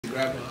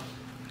grab it.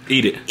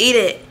 Eat it. Eat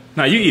it.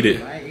 Nah, you eat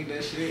it. I ain't eat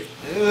that shit.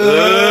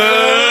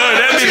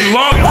 That is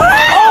long.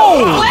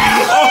 Oh!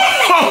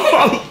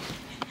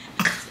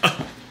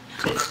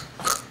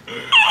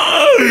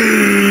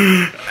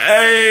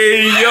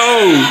 Hey,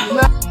 yo.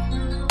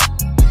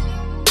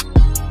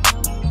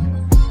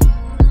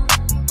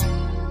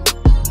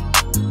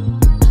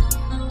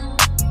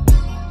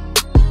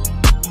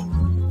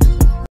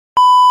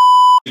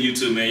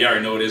 YouTube, man, y'all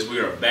already know this. We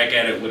are back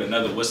at it with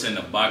another What's in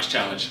the Box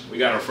challenge. We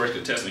got our first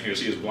contestant here.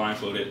 She is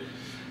blindfolded.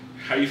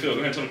 How you feel?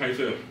 Go ahead, tell me how you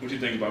feel. What do you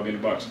think about being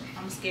in the box?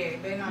 I'm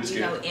scared. Better not be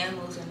no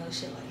animals or no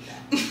shit like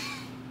that.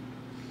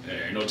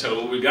 There ain't no telling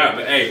what we got.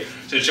 But hey,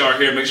 since y'all are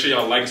here, make sure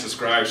y'all like and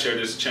subscribe, share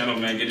this channel,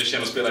 man. Get this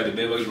channel spelled like the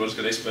Bed Bugs Brothers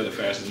because they spell the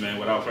fastest, man.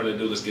 Without further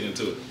ado, let's get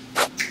into it.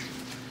 All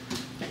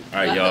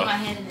right, y'all.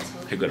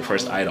 Here go the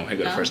first item. Here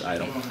go the first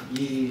item.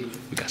 Yeah.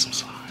 We got some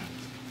slime.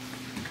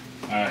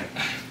 All right.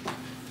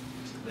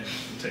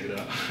 Take it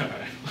out. All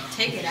right.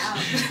 Take it out.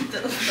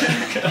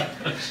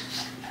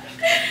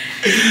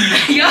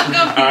 Y'all go.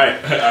 All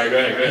right, go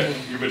ahead.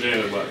 You put your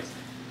hand in the box.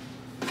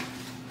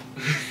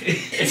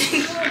 Is he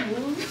gonna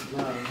move?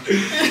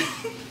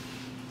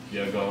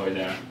 Yeah, go all the way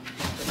down.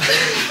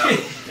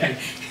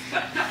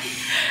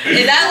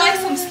 Is that like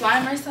some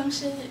slime or some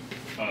shit?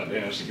 Oh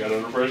damn, she got it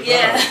on the first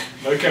Yeah.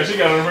 try. Okay, she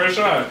got it on the first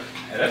try.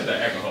 Hey, that's the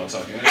alcohol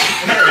talking.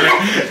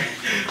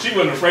 She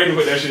wasn't afraid to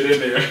put that shit in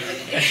there.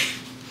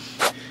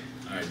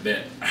 All right,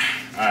 bet.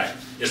 All right,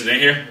 is it in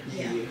here?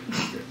 Yeah.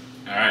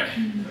 All right.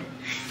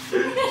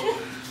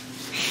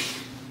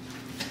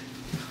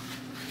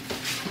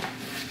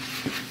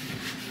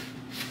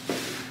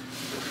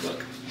 Look.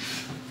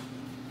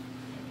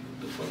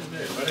 The fuck is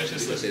that? Why that shit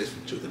slip?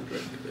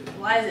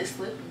 Why is it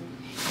slipping?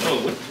 Oh,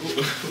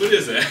 what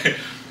is that?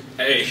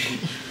 Hey.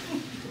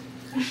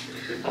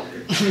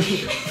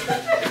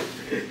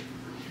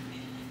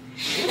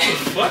 What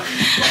the fuck?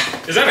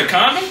 Is that a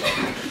condom?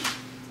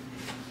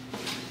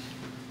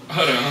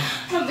 Hold on.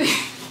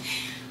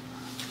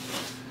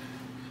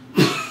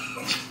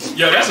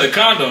 Yo, that's a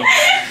condom.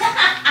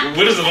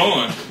 What is it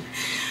on?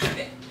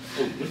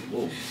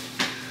 Whoa.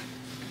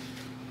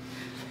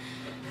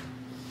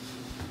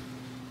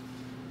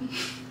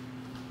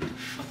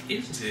 What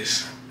is this?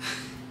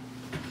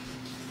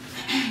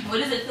 What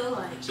does it feel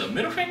like? It's a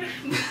middle finger?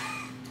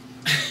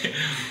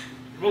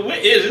 Well, what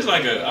is it? It's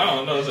like a, I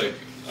don't know, it's like,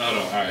 hold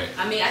on, alright.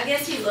 I mean, I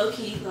guess he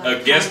low-key like...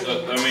 He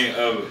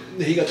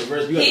got the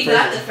first. He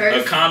got the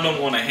first. A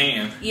condom on a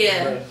hand.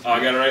 Yeah. Oh, I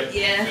got it right?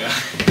 Yeah.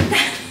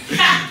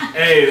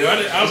 Hey,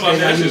 I was about to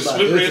say that shit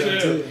slippery as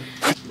hell.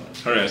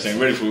 Alright, so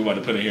ready for what we about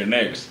to put in here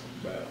next.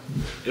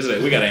 It's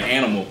like, we got an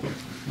animal.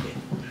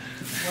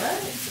 What?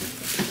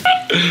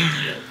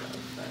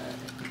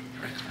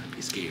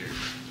 Be scared.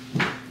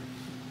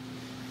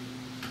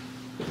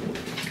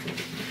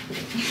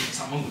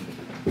 Stop moving.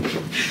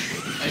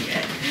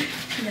 Okay.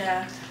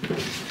 Yeah.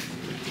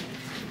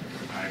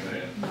 Alright, go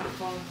ahead. I'm not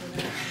falling for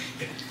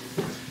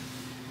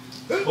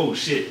that. Oh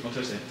shit, don't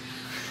touch that.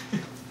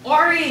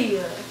 Ori!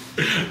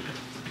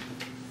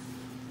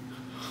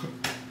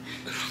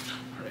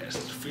 Her ass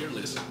is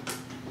fearless.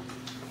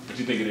 What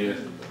you think it is?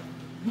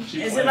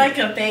 Is it like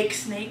a fake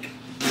snake?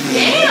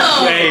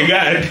 Damn! Hey,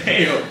 god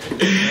damn.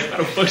 How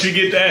the fuck she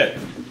get that?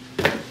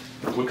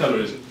 What color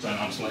is it? Sorry,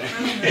 I'm slaying.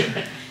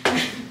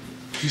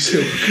 You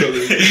said what color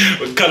is it?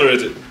 What color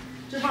is it?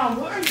 Javon,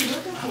 what are you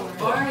looking for?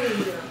 Ori!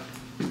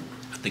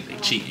 I think they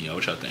cheating, y'all.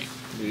 What y'all think?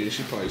 Yeah,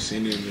 she probably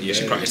seen it in the Yeah,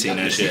 she bag. probably seen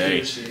that shit. Hey,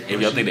 if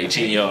y'all think they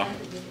cheating, y'all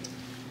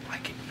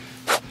like it.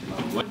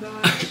 What?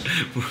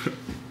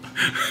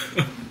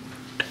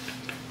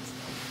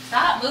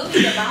 Stop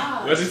moving the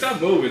box. Wesley,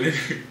 stop moving.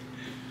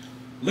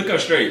 Look up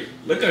straight.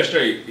 Look up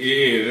straight.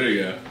 Yeah, there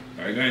you go. All right,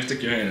 go ahead and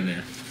stick your hand in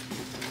there.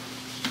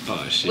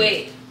 Oh shit.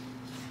 Wait.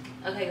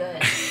 Okay, go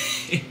ahead.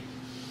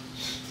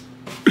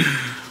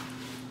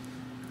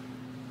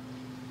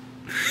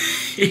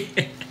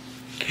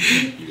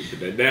 You can put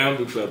that down,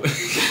 big fella.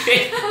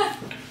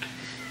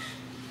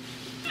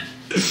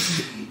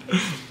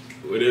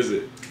 What is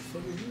it?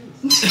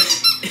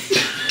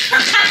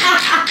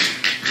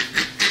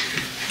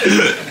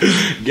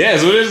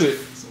 Guess, what is it?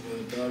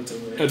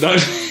 A dog.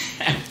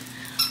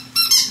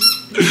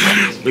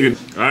 Look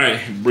at. All right,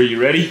 Bree, you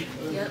ready?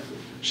 Yep.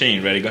 She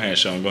ain't ready. Go ahead and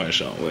show him. Go ahead and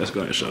show him. Wes, go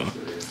ahead and show him.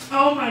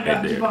 Oh my god,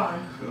 Right there. Javon.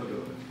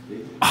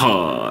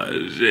 Oh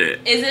shit.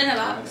 Is it in a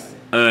box?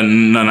 No,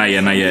 not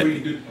yet, not yet.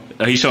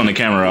 He's showing the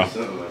camera off.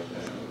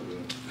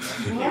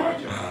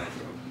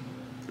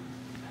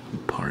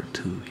 Part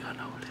 2, y'all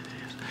know what it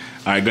is.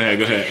 All right, go ahead,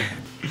 go ahead.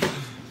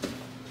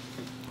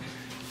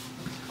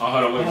 Oh,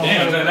 hold on, wait,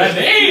 damn,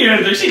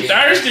 damn, she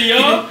thirsty,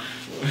 y'all.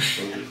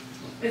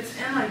 It's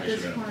in like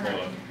this Hold corner. on, go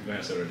ahead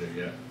and set it right there,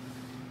 yeah.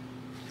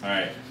 All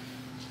right,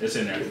 it's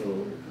in there.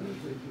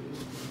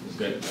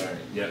 Good, all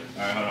right, yep,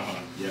 all right, hold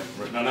on, yeah.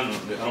 No,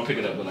 don't pick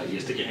it up, but like, yeah,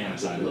 stick your hand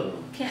inside of it.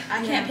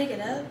 I can't pick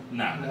it up?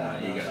 Nah,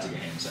 you gotta take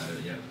your hand inside of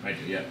it, yeah, right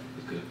there, yeah,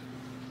 it's good.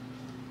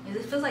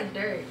 It feels like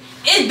dirt.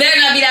 It better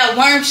not be that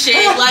worm shit.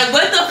 Like,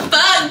 what the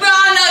fuck, bro?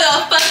 I know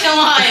y'all fucking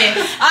lying.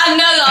 I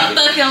know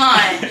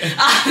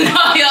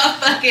y'all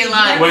fucking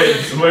lying.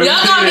 Wait, y'all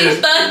got me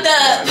fucked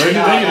up. Where do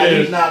you think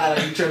it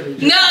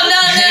is? No.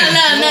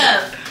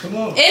 Come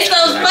on. It's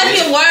those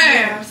fucking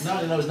worms.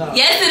 No, it's not.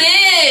 Yes, it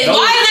is. No.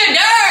 Why is there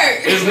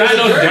dirt? It's not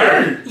no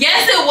dirt.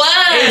 Yes, it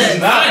was. It's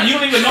not. You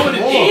don't even know what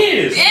it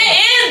is. It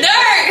is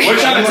dirt. We're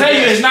trying to tell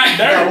you it's not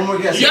dirt. One more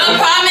guess. Y'all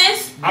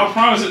promise? I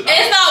promise it.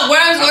 It's not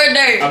worms or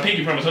dirt. I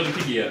pinky promise. Hold your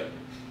pinky up.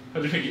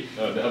 Hold your pinky.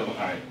 Oh, the other one.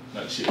 Alright.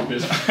 Not shit.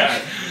 Bitch.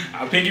 Alright.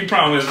 I pinky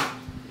promise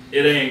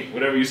it ain't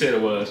whatever you said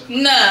it was.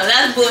 No,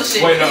 that's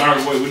bullshit. Wait, no, alright,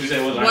 wait, what'd you say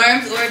it was?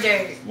 Worms or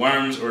dirt.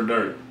 Worms or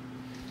dirt.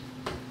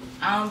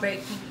 I don't break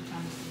pinky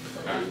promises,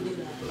 so I don't do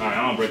that. Alright, I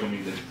don't break them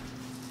either.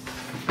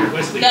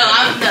 Wesley. No.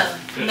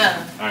 Alright,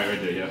 right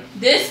there, yeah.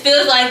 This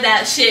feels like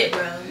that shit,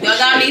 bro. Y'all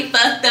got me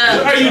fucked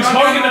up. What are you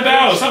talking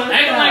about? Stop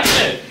acting like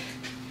that.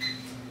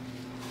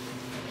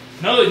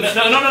 No. You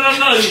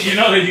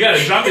know, you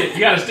gotta drop it. You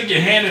gotta stick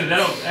your hand in it.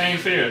 That ain't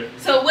fair.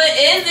 So what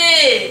is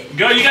it?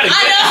 Girl, you gotta.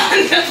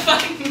 I don't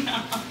fucking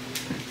know.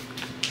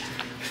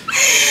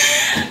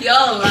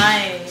 Y'all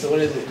lying. So what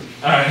is it?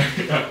 Alright.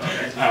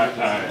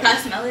 Can I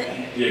smell it?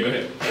 Yeah, go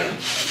ahead.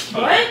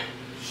 What?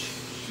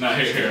 No,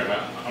 here.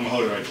 I'm gonna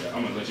hold it right there.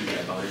 I'm gonna let you get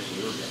it.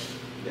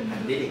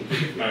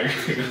 Alright.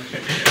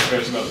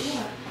 Go smell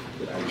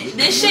it.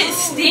 This shit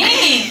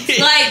stinks.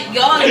 Like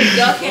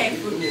y'all can't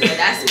prove it. Like,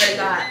 I swear to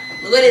God.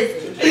 What is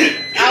it?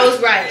 I was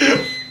right.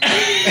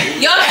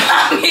 Y'all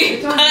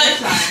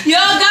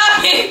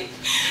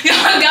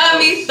got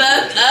me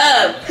fucked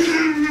up.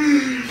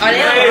 Are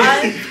they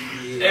alive?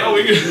 Hey, we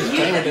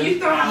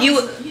good. You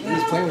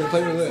Play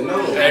with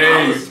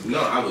it. No,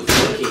 I was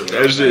looking.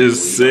 That shit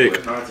is sick.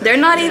 They're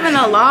not even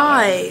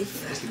alive.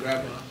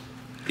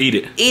 Eat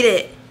it. Eat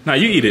it. Nah,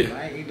 you eat it.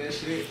 I ain't eat that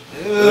shit.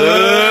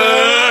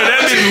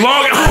 That is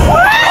long.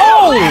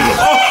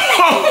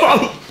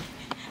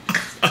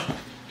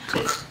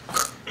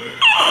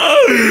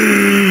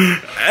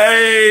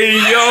 Hey,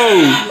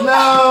 yo.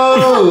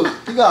 No,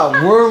 you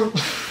got worm.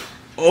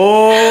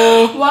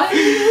 Oh. Why?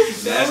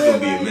 That's gonna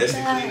be a messy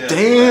cleanup.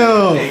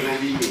 Damn. Ain't gonna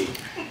be me.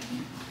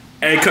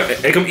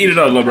 Hey, come eat it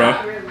up, little bro.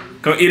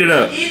 Come eat it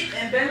up.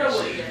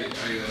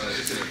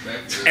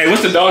 Hey,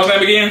 what's the dog's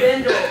name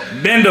again?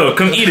 Bendel.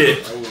 Come eat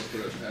it.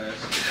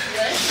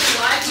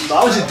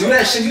 Why would you do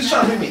that shit? You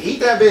trying to make me eat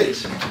that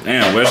bitch?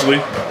 Damn,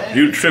 Wesley,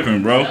 you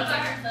tripping, bro.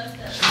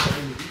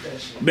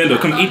 Bendel,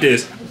 come eat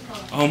this.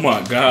 Oh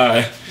my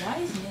god.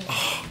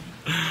 Oh,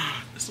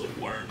 it's a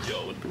worm,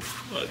 yo. What the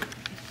fuck?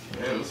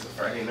 Man, it's a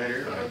Friday night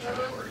here. I'm trying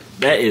to work.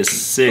 That is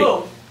sick.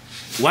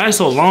 Why is it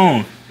so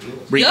long?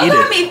 Bree, Y'all eat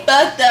got it. me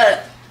fucked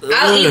up.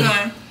 I'll eat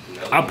one.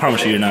 I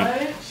promise you, you're not.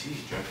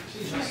 She's drunk.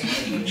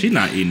 She's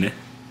not eating it.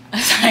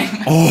 Sorry.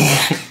 Oh.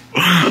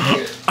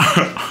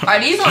 Are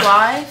these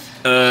alive?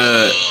 I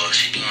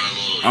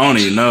don't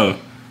even know.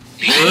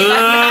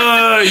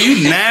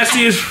 You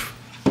nasty as.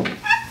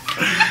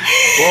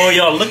 Boy,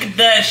 y'all, look at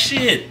that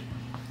shit.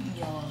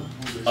 Y'all.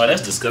 Oh,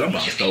 that's disgusting. I'm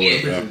about to throw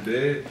it, bro.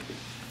 Dead?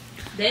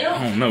 They don't.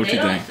 I don't know what they you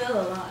don't think.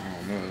 feel alive.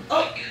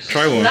 Oh,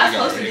 Try one. Was I I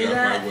supposed to do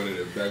that?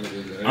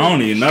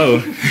 don't even know.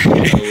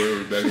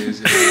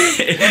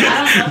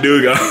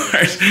 Dude, go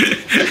first.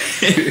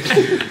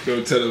 Go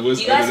tell her what's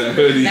You guys under that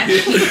hoodie.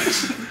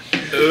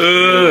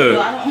 Well,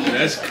 I don't.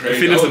 That's crazy.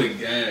 Feel I this- would have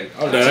gagged.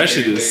 No, that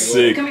shit is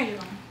sick. Come here,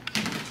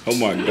 Oh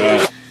my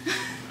god.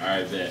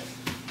 Alright, bet.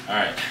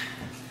 Alright.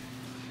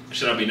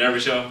 Should I be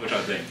nervous, y'all? What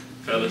y'all think?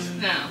 Fellas?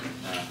 No.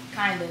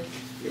 Kind of.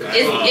 Oh.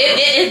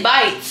 It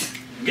bites.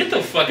 Get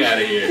the fuck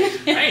out of here.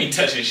 I ain't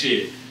touching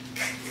shit.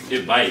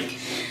 It bite.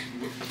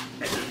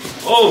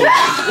 Oh!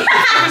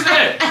 What is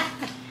that?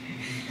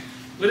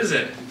 What is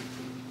that?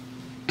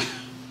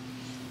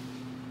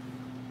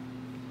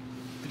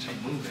 Bitch,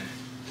 I'm moving.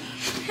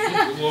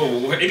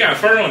 Whoa, it got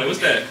fur on it. What's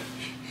that?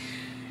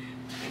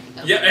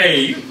 Yeah,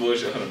 hey, you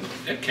bullshit. Hold on.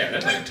 That cat,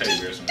 that's like a teddy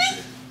bear or some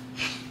shit.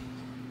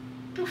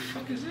 What the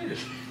fuck is this?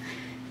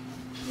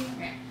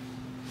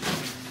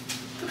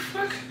 What the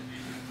fuck?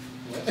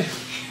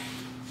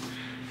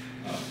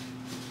 Oh.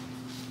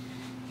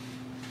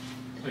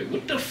 Wait,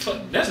 what the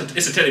fuck?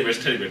 It's a teddy bear. It's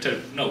a teddy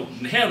bear. No,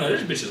 hell no.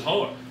 This bitch is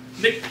hard.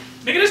 Nigga,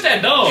 this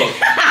that dog.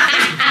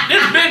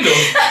 This Bendel.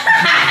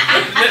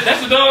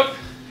 That's the dog.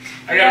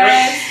 I got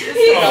right.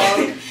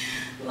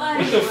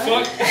 What the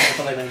fuck?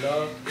 feel like that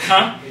dog.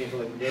 Huh? You ain't feel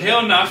like that.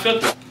 Hell no, I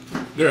felt the.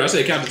 Girl, I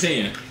said count to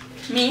 10.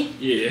 Me?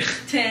 Yeah.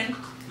 10.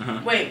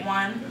 Wait,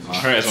 1, Oh,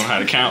 her ass on how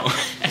to count.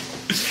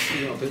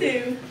 You want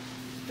 2,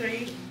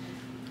 3,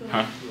 4,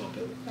 Huh?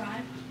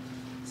 5.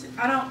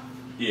 I don't.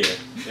 Yeah.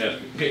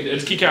 Okay,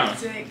 just keep counting.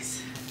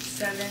 6,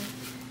 7,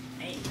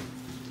 8.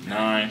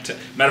 9, 10.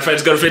 Matter of fact,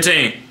 let's go to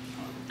 15.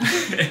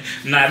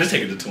 Nah, let's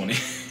take it to 20.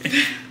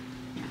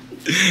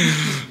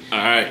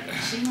 Alright.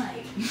 She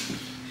might.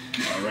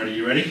 Alrighty,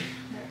 you ready?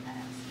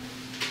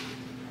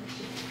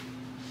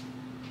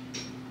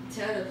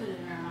 Tell her to put it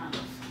in her mouth.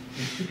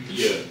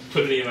 Yeah,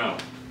 put it in your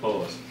mouth.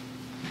 Pause.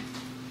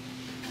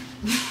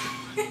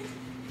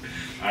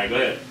 Alright, go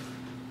ahead.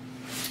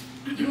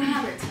 You gonna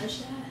have her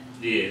touch that?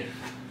 Yeah.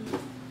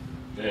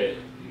 Go ahead.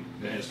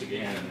 Go ahead and stick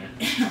your hand in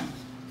there.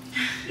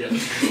 Yep.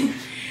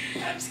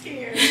 I'm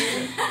scared.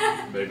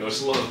 Better go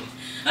slow.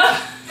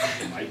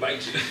 It might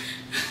bite you.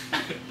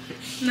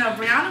 No,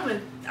 Brianna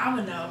would. I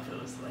would know if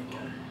it was like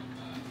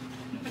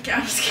a. Okay,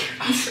 I'm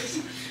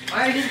scared.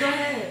 Alright, just go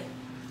ahead.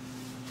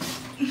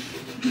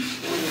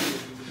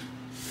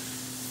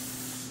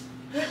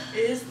 What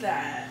is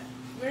that?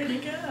 Where'd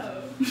it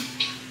go?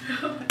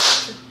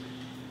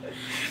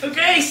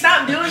 Okay,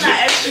 stop doing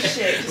that extra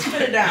shit. Just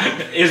put it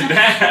down. It's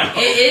down.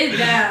 It is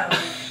down.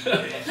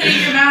 Put it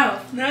in your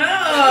mouth. No.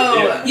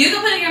 Yeah. You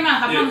can put it in your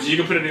mouth. I Yeah, promise you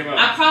can put it in your mouth.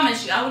 I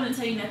promise you. I wouldn't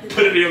tell you nothing.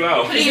 Put it in your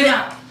mouth. Put it in your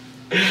mouth.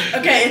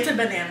 Okay, it's a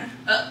banana.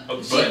 A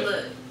Shit, butt?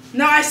 look.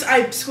 No, I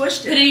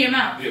squished Put it it. in your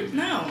mouth. Yeah.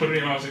 No. Put it in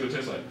your mouth. See what it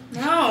tastes like.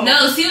 No.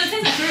 No, see what it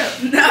tastes like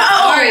for real. No.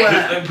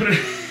 Alright. Put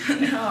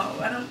it. No,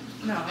 I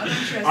don't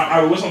trust it.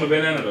 Alright, what's on the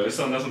banana though? It's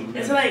something else on the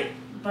banana. Is it like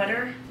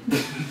butter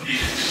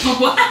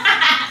What?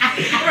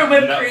 or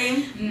whipped No.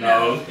 cream?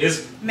 No,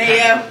 it's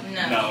Mayo?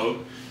 No. No,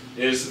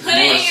 it's Put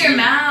it in your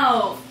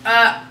mouth.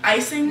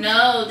 Icing?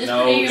 No, just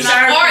No. put it in your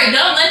Sour mouth. cream. Or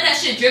don't let that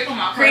shit drip on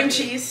my Cream carpet.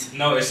 cheese?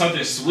 No, it's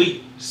something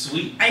sweet.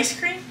 Sweet. Ice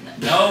cream?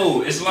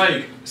 No, it's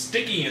like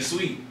sticky and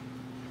sweet.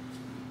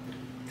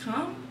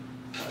 Cum?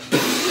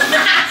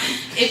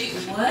 If you,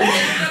 what? Bro.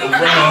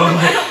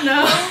 I don't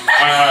know.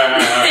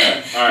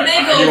 Alright.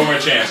 Nigga. I'll give one more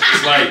chance.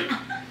 It's like,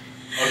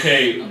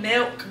 okay.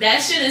 Milk. That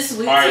shit is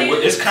sweet Alright, too.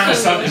 well, it's kind of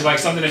something. It's like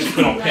something that you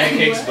put on Like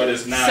pancakes, what? but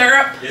it's not.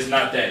 Syrup? It's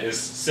not that. It's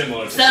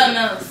similar to Something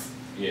syrup. else.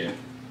 Yeah.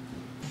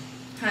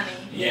 Honey.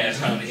 Yeah, it's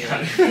honey.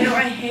 Ew,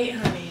 I hate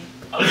honey.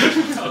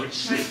 Oh Like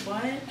shit.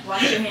 what?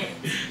 Wash your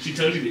hands. She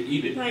told you to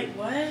eat it. Like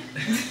what?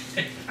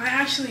 I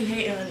actually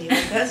hate honey.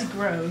 Like, that's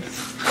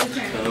gross. Your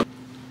turn.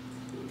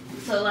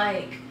 So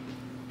like,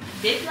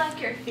 dip like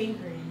your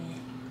finger in it.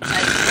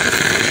 Like,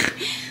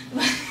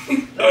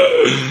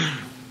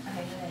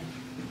 okay, go ahead.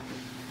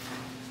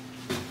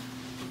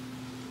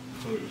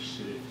 Oh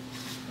shit.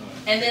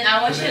 And then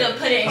I want you to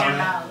put it in your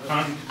mouth.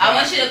 Huh? I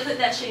want you to put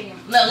that shit in your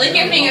mouth. No, lick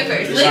your finger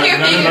first. Lick your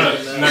No, finger.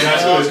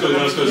 no,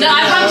 it's good. No,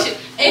 I promise you.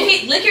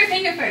 If he lick your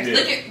finger first. Yeah.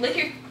 Lick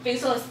your finger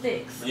so it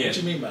sticks. Yeah. What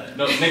you mean by that?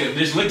 No, nigga,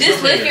 just lick Just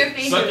your lick finger. your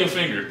finger. Suck your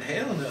finger.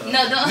 Hell no.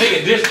 No, don't.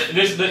 Nigga,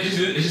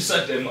 just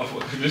suck that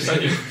motherfucker. Just suck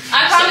it.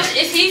 I promise.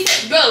 If he,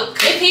 bro,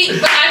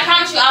 but I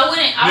promise you, I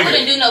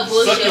wouldn't do no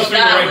bullshit. Suck your on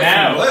finger God right with-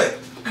 now. What?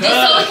 Just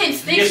so it can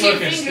stick Yeah, to so your it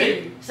can finger.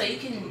 stick. So you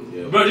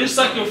can Bro, just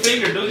suck your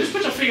finger, dude. Just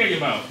put your finger in your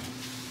mouth.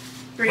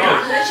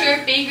 Brianna. put your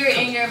finger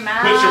in your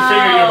mouth. Put your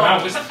finger in your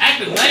mouth. Stop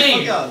acting Fuck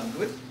lame. y'all.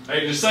 What?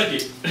 Hey, just suck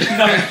it.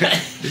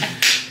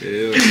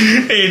 Ew.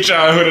 He ain't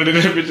trying to put it in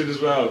that bitch in his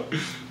mouth.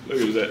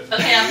 Look at that.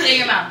 Okay, now put it in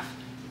your mouth.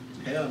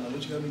 Hell no.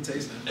 What you got me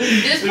tasting?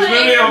 Just Just put put it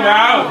it in your mouth,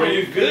 mouth. bro.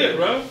 You good,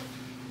 bro.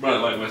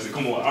 Bro, like I said,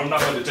 come on. I'm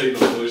not about to tell you no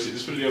bullshit.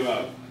 Just put it in your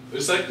mouth.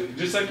 Just suck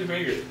your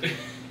finger.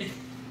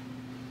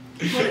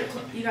 Hold it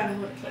close. You gotta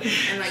hold it close.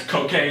 And like,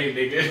 Cocaine,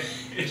 nigga.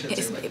 Shit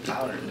tastes like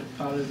powder. What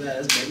powder is that?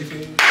 That's baby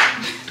food.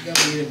 You got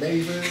me eating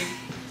baby food.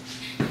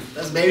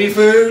 That's baby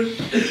food.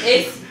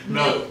 It's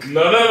No.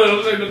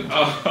 Don't say no.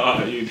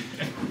 Oh, you.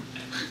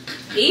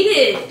 eat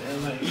it.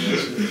 Damn, like,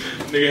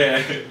 Nigga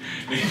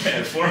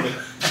had formula.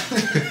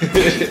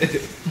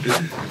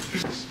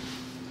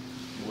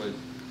 What?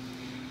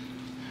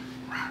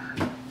 I'm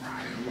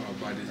gonna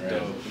buy this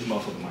dope. This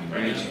motherfucker might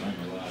grab you. I ain't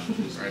gonna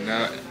lie. Right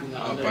now,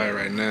 I'll buy it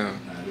right now.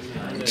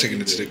 I'm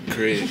taking it to the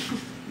crib.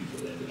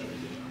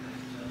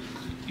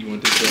 You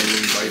want this dog?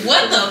 Let me buy you this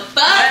What dog. the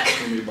fuck?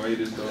 Let me buy you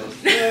this dog.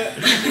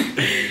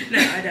 no,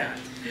 I don't.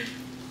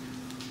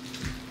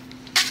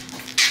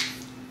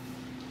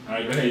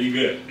 Alright, go ahead. You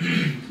good. Go ahead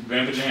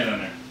and put your hand on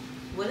there.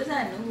 What is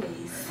that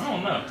noise? I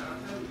don't know.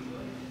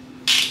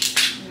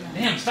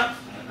 Damn, stop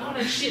all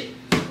that shit.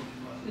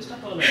 Just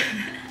stop all that.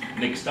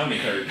 Nigga stomach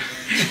hurt.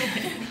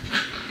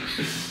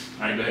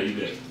 Alright, go ahead. You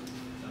good.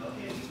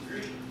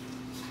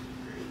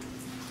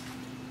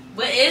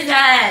 What is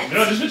that?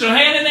 No, just put your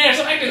hand in there.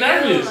 Stop acting Ew,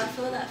 nervous. I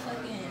feel that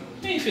fucking.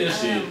 You ain't feel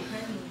shit. Honey.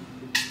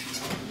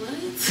 What?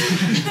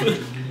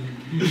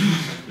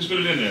 Just put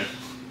it in there.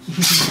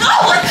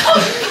 Oh, what the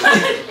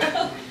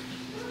fuck?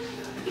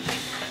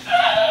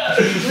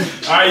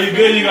 Alright, you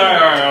good? You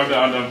got alright,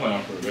 I'm done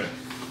playing for it, man.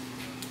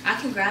 I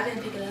can grab it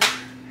and pick it up.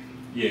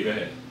 Yeah, go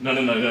ahead. No,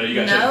 you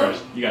gotta touch it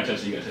first. You gotta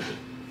touch it.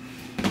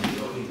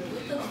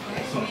 What the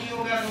fuck?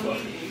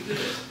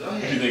 What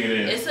you think it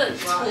is? It's a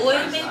toy,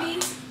 maybe?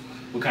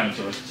 What kind of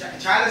toy?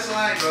 Try the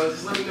slide, bro.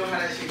 Just let me know how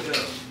that shit goes.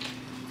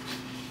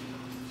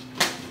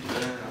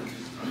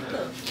 What the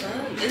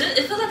fuck?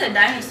 It feels like a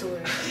dinosaur.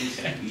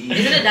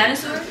 Is it a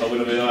dinosaur?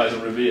 Open up your eyes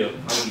and reveal.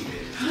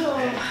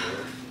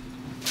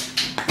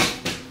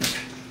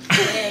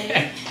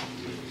 Hey.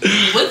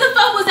 What the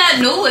fuck was that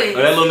noise?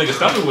 Oh, that little nigga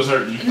stomach was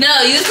hurting.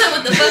 No, you said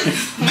what the fuck?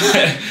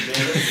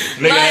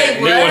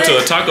 Nigga what? went to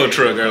a taco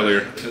truck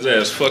earlier. His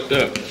ass fucked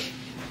up.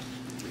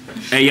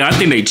 Hey, y'all, I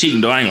think they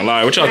cheating though. I ain't gonna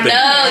lie. What y'all think? No,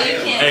 you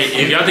can't.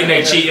 Hey, if y'all think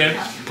they cheating,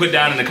 put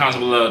down in the comments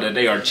below that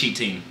they are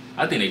cheating.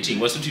 I think they cheating.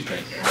 What's what you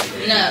think?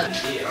 No.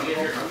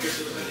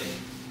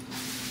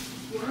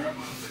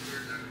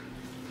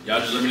 Y'all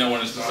just let me know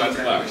when it's inside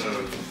the box.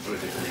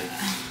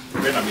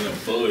 Better not be no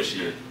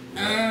bullshit.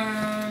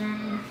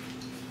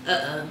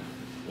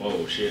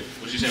 Whoa, shit.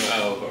 What you saying?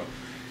 Oh,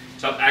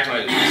 stop acting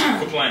like this.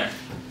 Quit playing.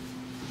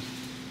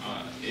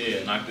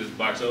 Yeah, knock this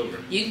box over.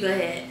 You can go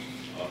ahead.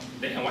 Oh,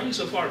 damn, why you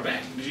so far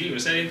back? Did you even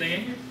say anything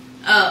in here?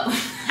 Oh.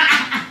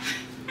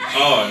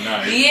 Oh,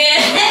 nice.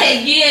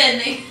 Yeah,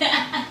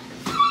 nigga.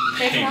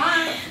 Pick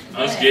one.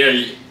 I'm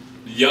scared.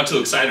 Y'all too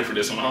excited for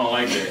this one. I don't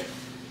like that.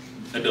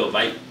 I do a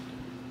bite.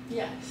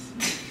 Yes.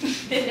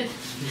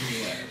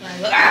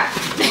 Like,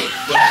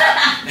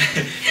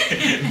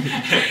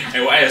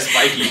 Hey, why is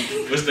spiky?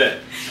 What's that?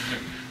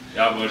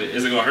 Y'all,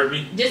 is it gonna hurt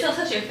me? just don't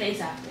touch your face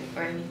after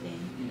or anything.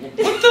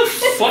 What the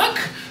fuck?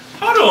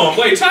 Hold on,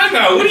 wait, time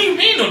out. What do you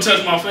mean don't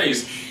touch my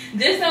face?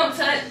 Just don't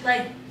touch,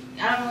 like,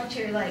 I don't want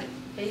your, like,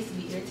 face to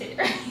be irritated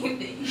or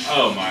anything.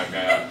 Oh my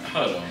god.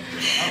 Hold on.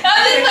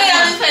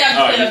 I'm just playing.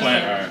 Oh, you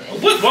playing? Alright.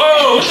 What?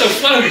 Whoa, what the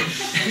fuck?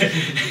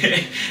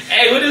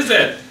 Hey, what is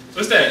that?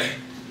 What's that?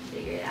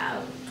 Figure it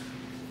out.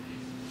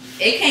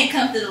 It can't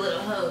come through the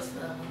little hole, so.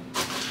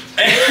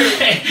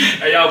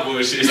 Hey, y'all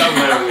bullshit. Stop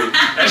playing with me.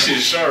 That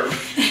shit's sharp.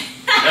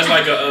 That's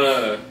like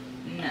a,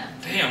 No.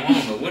 damn, I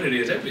don't know what it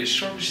is. That bitch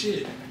sharp as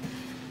shit.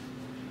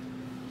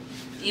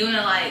 You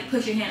wanna, like,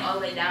 put your hand all the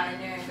way down in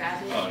there and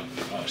grab it? Oh,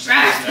 shit.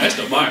 That's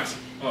the box.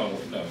 Oh,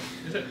 no.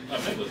 Is that? Oh,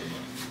 that was the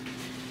box.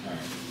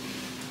 Alright.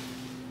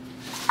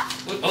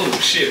 Oh,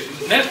 shit.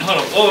 Hold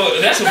on. Oh,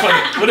 that's a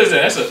fucking, what is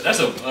that? That's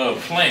a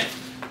plant.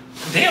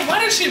 Damn, why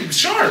that shit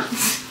sharp?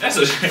 It's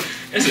a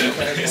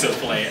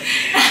plant.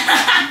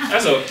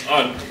 That's a,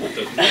 what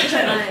the, that's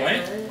not a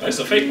plant? That's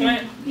a fake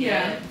plant?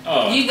 Yeah.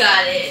 Oh. You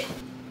got it.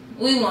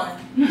 We won.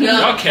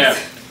 Y'all cap.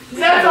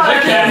 That's all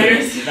that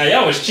matters. Now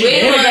y'all was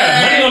cheating. We Who got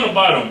won. money on the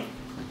bottom?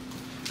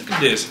 Look at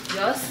this.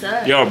 Y'all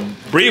suck. Y'all,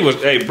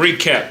 Bree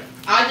cap.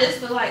 I just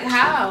feel like,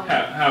 how?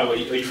 How,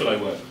 you feel like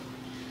what?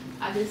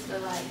 I just feel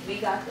like we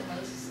got the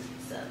most,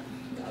 so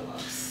y'all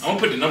lost. I'm gonna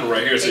put the number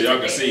right here so y'all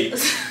can see.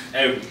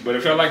 Hey, but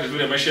if y'all like this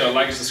video, make sure y'all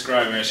like and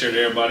subscribe, man. Share it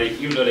to everybody.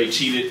 Even though they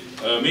cheated,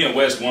 me and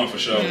Wes won for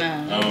sure.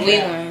 No, we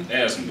won. They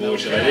had some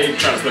bullshit. Like, they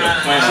trying to put a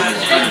plan on the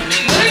plan.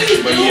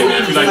 But yeah,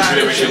 man, if you like this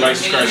video, make sure you like,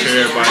 subscribe,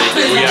 share everybody.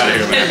 We out of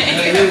here, man.